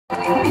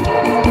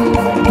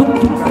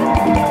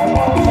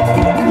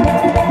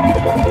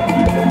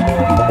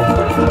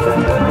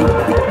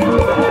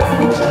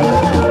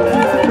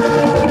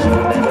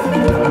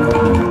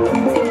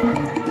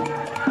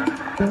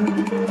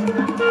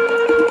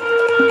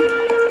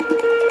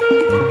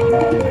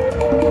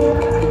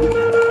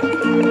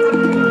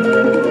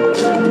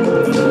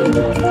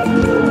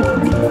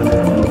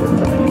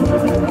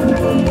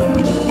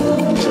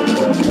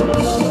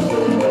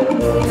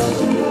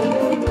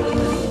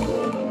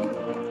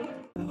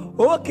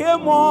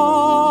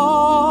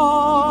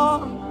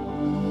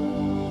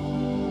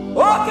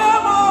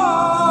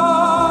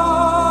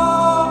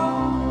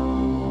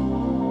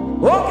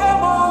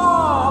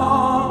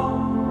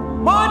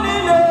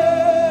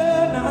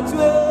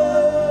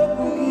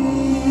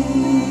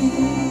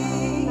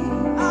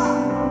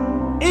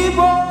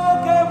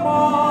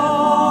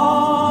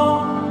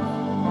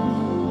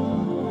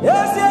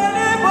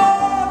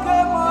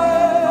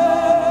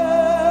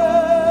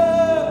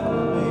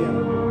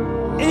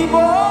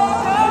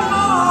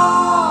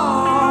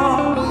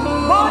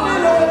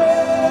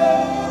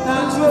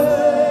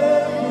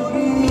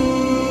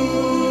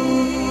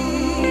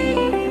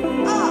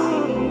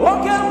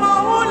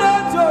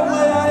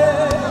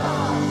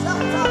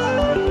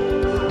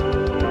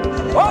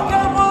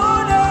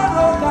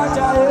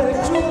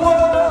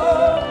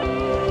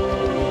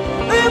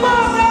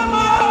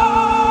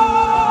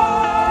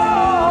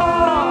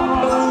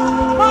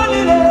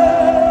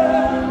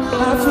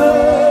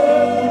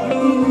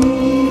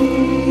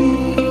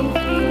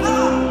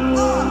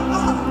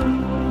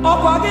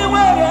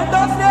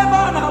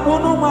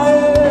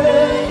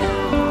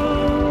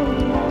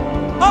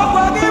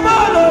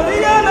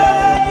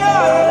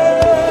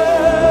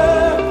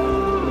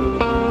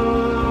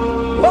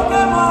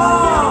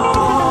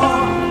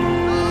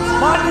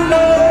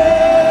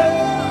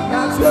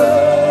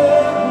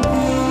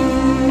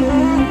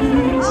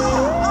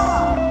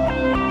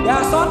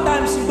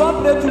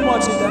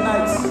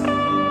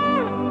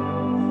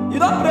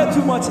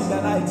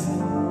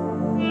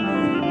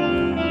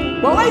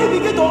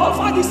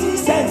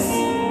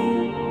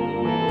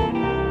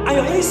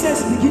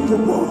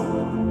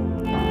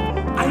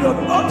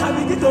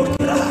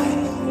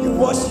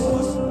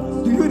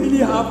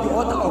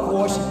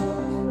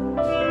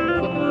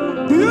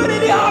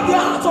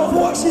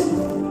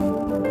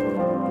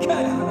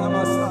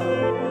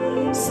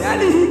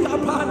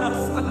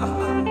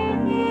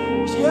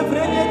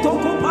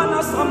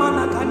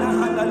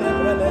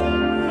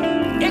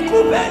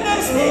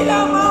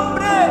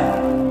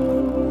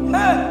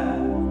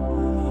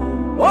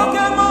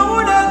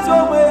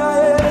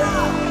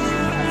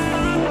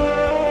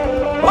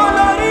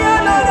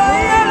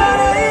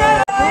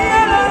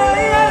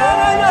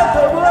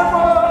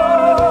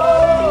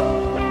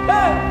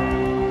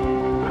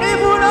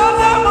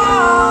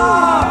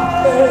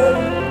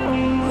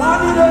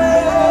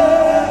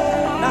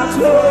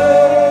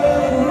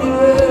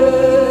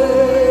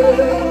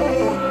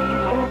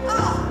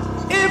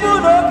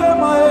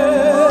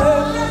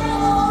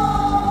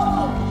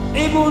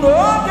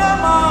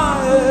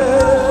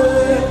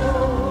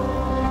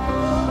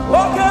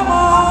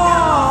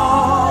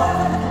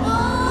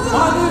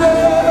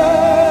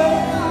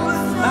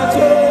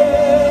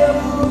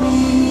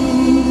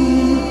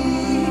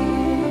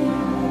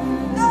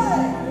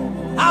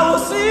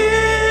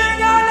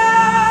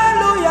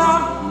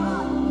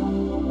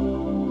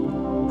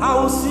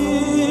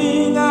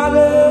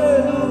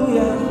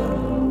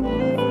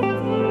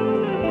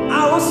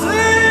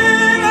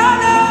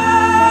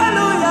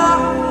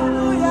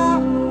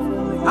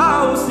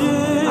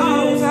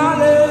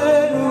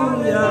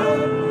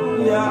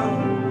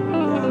Hallelujah.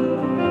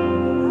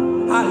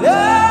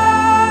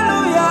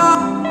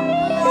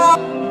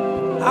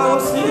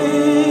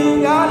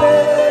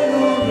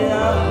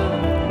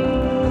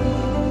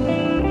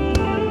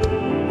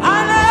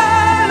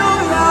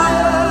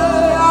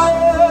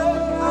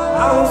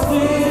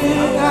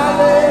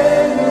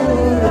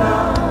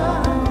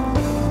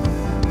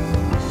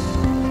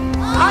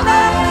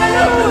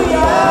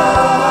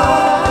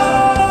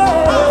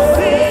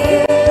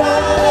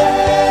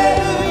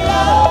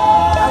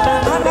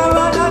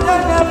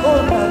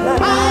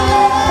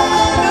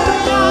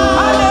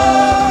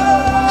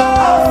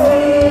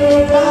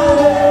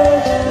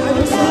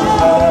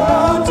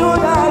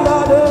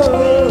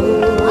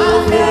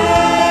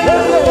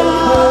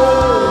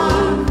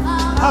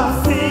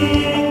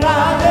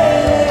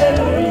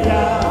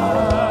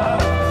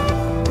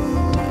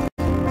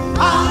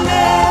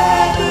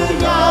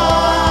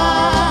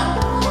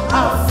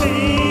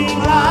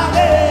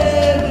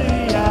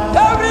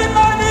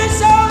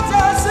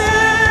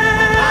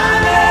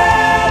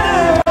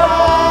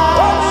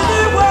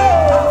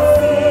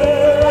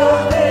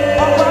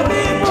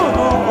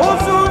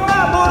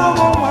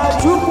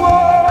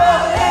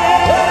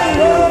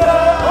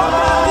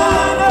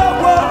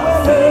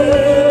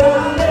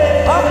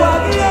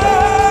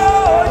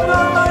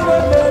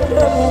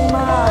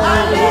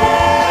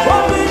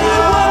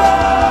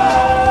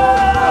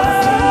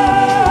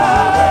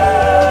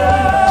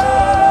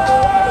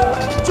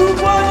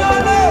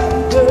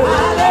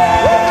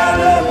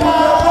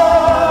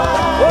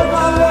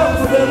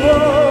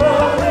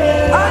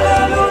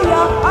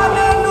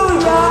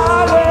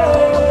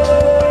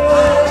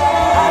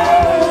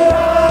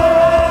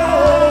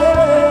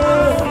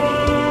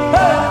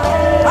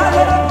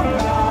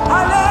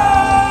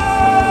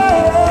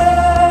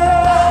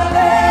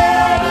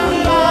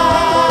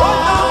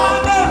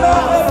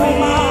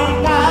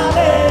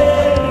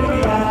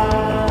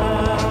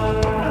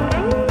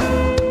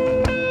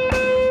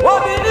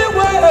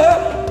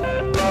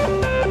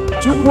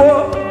 Chukwu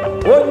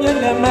onye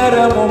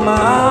na-emere m mma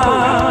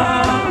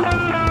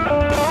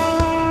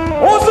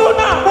ụzụ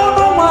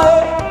na-akpọnụ nwa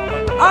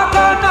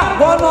aka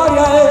na-akpọnụ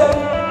ya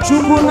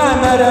Chukwu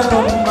na-emere m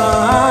mma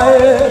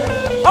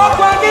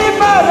ọkwa gị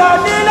mere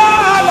niile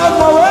ala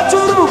ma wee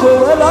chụrụ ugo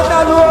wee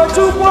lọtalụ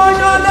Chukwu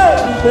onye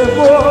na-ebube m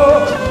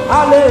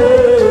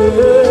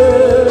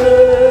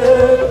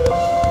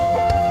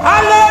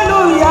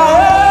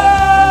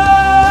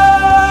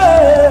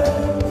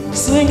Hallelujah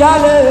sing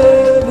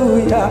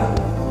hallelujah.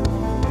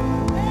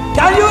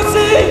 Can you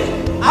sing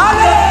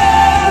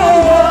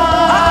hallelujah?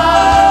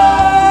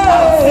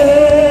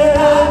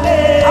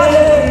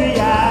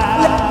 Hallelujah.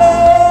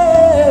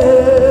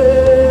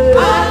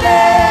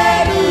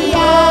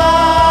 Hallelujah.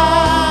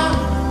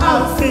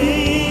 I'll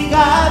sing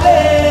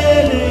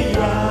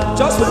hallelujah.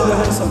 Just wave your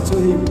hands up to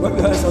him. Wave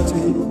your hands up to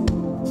him.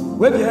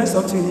 Wave your hands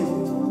up to him.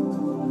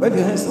 Wave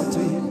your hands up to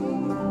him.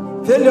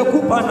 Fele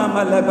kupana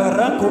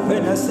malabaran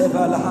kupena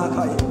sevala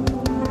hakai.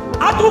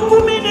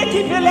 Atukumine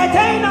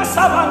kipelekena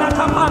savana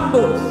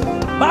kamando.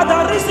 By the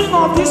reason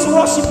of this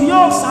worship,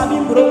 yours have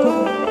been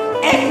broken.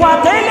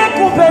 Equatele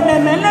kupene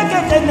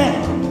meleketene.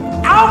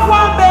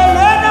 Awa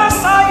belena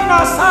saina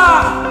sa.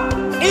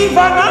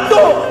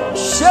 Ivanando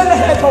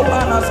sheleheko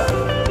banasa.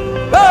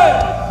 Hey,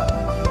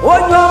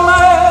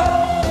 onyomae,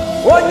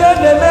 onye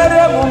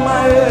nemere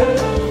mumae.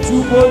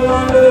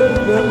 Chubonale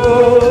bubemo.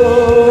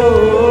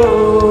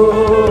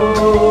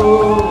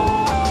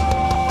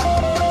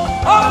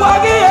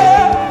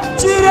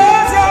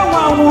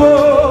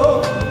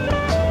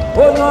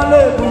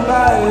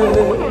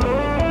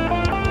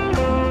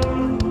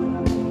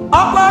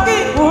 Akwagi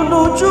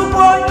unu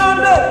Chukwu onye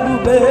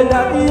na-ebube na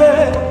ihe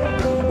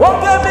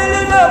oke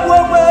mmiri na-egbu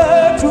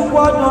Chukwu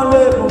onye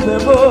na-ebube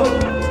mo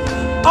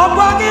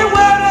akwagi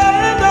were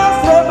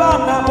ịgafe ebe a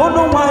na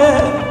ụnụ nwa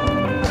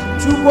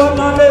Chukwu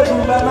onye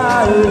na-ebube na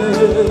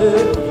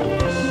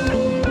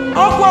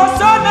ọkwa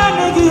ọsọ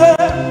naanị gị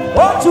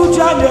otu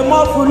ji anyị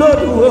mọfụ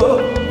n'oduwo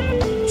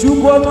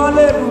Chukwu onye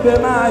na-ebube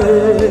na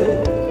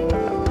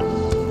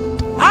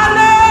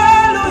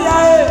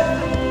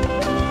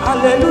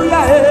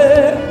Hallelujah,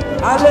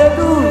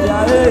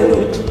 hallelujah,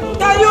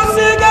 can you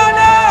sing it?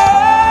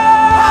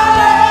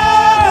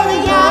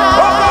 Hallelujah,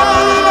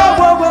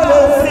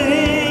 sing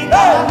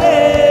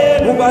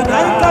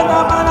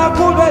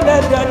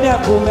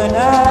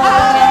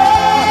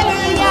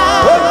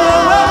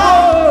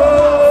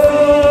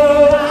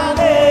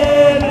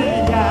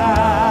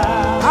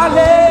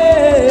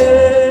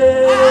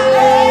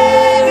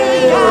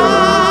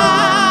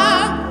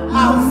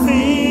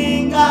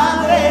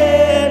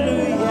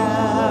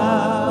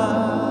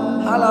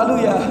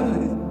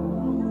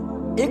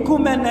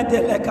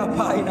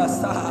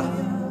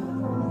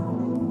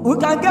We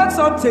can get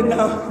something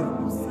now.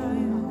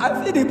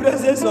 I feel the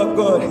presence of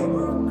God.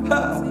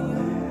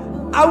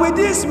 And with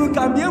this, we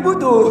can be able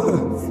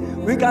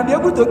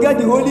to get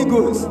the Holy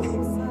Ghost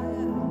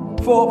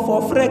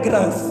for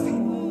fragrance.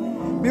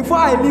 Before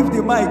I leave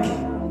the mic,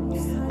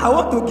 I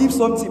want to give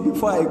something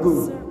before I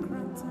go.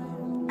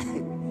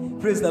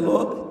 Praise the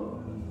Lord.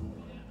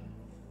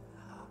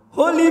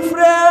 Holy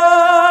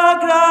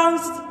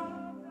fragrance,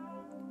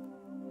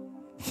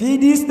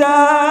 feed this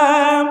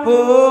temple.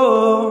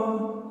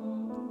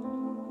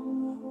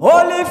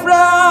 Holy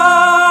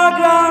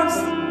fragrance,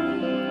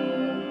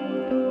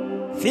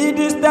 feed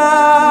this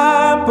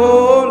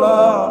temple,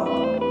 Lord.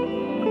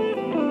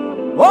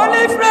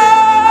 Holy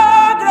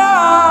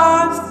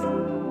fragrance,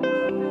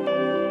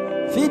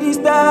 feed this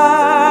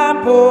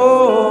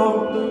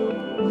temple.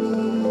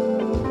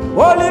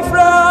 Holy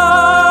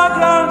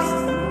fragrance,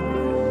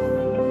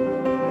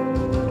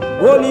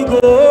 Holy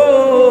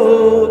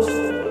Ghost,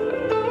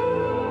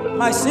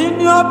 my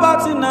senior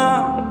partner,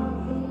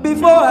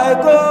 before I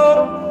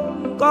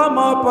go, come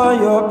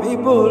upon your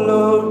people,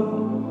 Lord.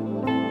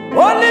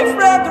 Holy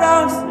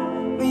fragrance,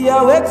 we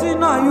are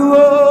waiting on you,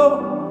 oh.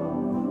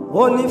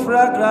 Holy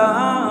fragrance,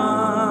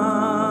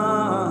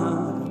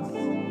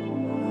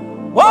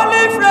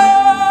 holy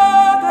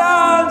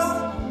fragrance,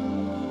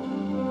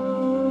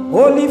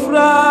 holy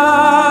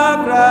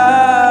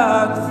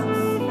fragrance,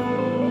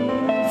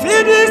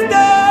 feed this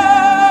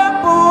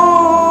temple,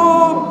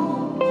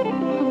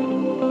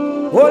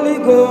 Holy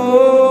Ghost.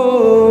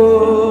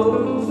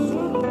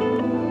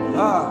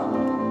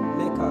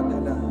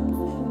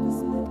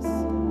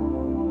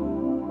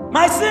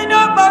 My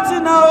senior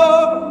partner,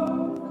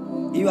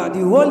 oh, you are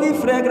the holy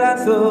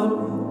fragrance, oh.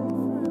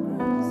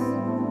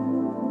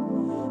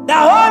 The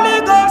Holy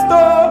Ghost,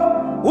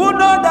 oh, who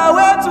know the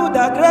way to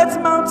the great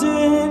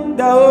mountain,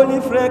 the holy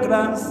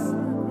fragrance.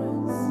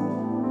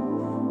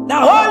 The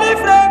holy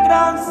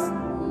fragrance,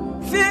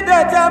 feed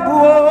the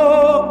temple,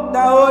 oh,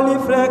 the holy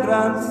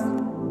fragrance.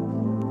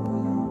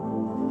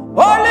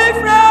 Holy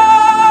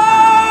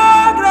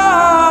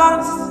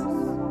fragrance,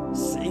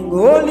 sing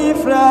holy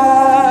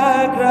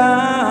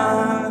fragrance.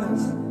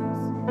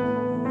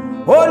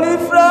 Holy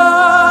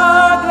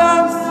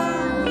fragrance,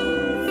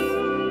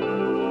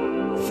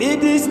 feed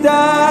this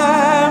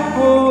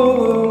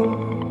temple.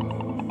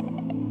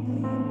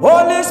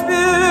 Holy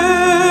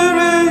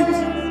Spirit,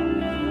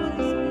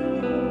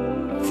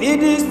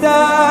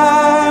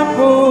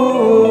 temple.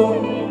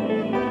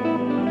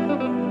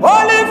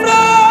 Holy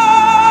fragrance,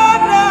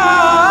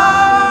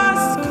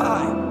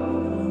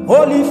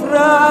 holy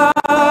fragrance.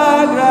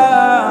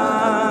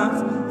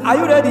 Are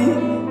you ready?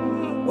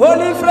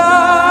 Holy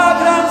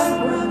fragrance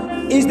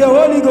is the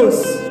Holy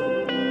Ghost.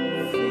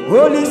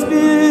 Holy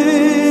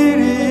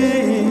Spirit.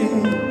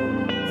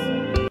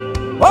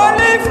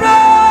 Holy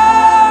fragrance.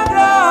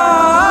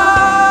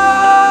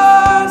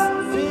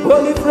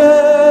 Holy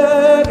fragrance.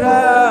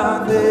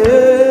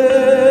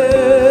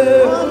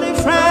 Holy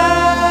fragrance.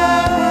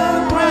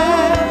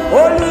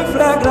 Holy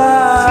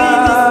fragrance.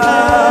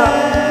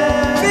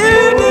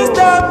 Fill this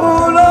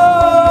temple,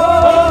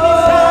 Lord.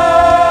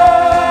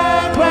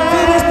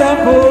 Fill this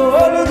temple,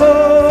 Holy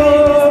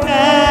Ghost.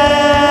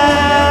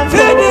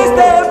 Fill this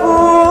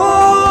temple,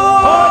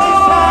 Holy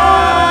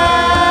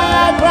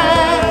fragrance.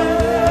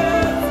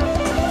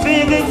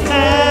 Fill this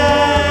temple.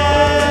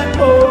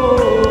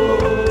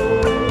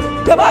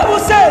 The Bible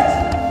says,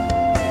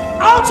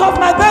 out of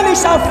my belly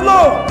shall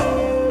flow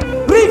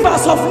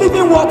rivers of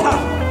living water.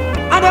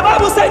 And the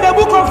Bible says in the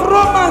book of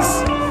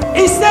Romans,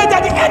 it said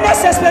that the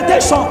earnest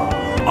expectation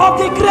of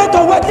the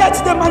greater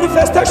waiteth the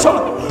manifestation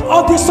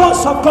of the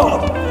sons of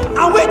God.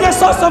 And with the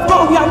sons of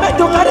God, we are meant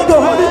to carry the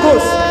Holy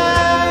Ghost.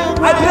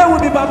 I pray we'll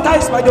be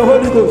baptized by the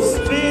Holy Ghost.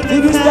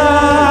 It is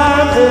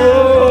time,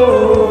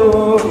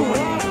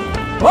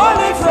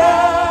 Holy friend.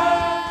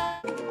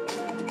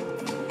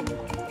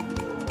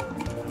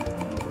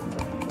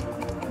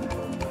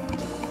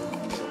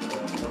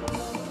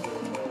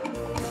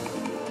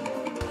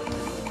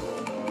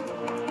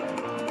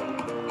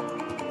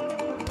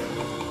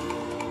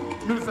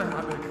 Minister,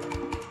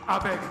 I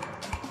beg.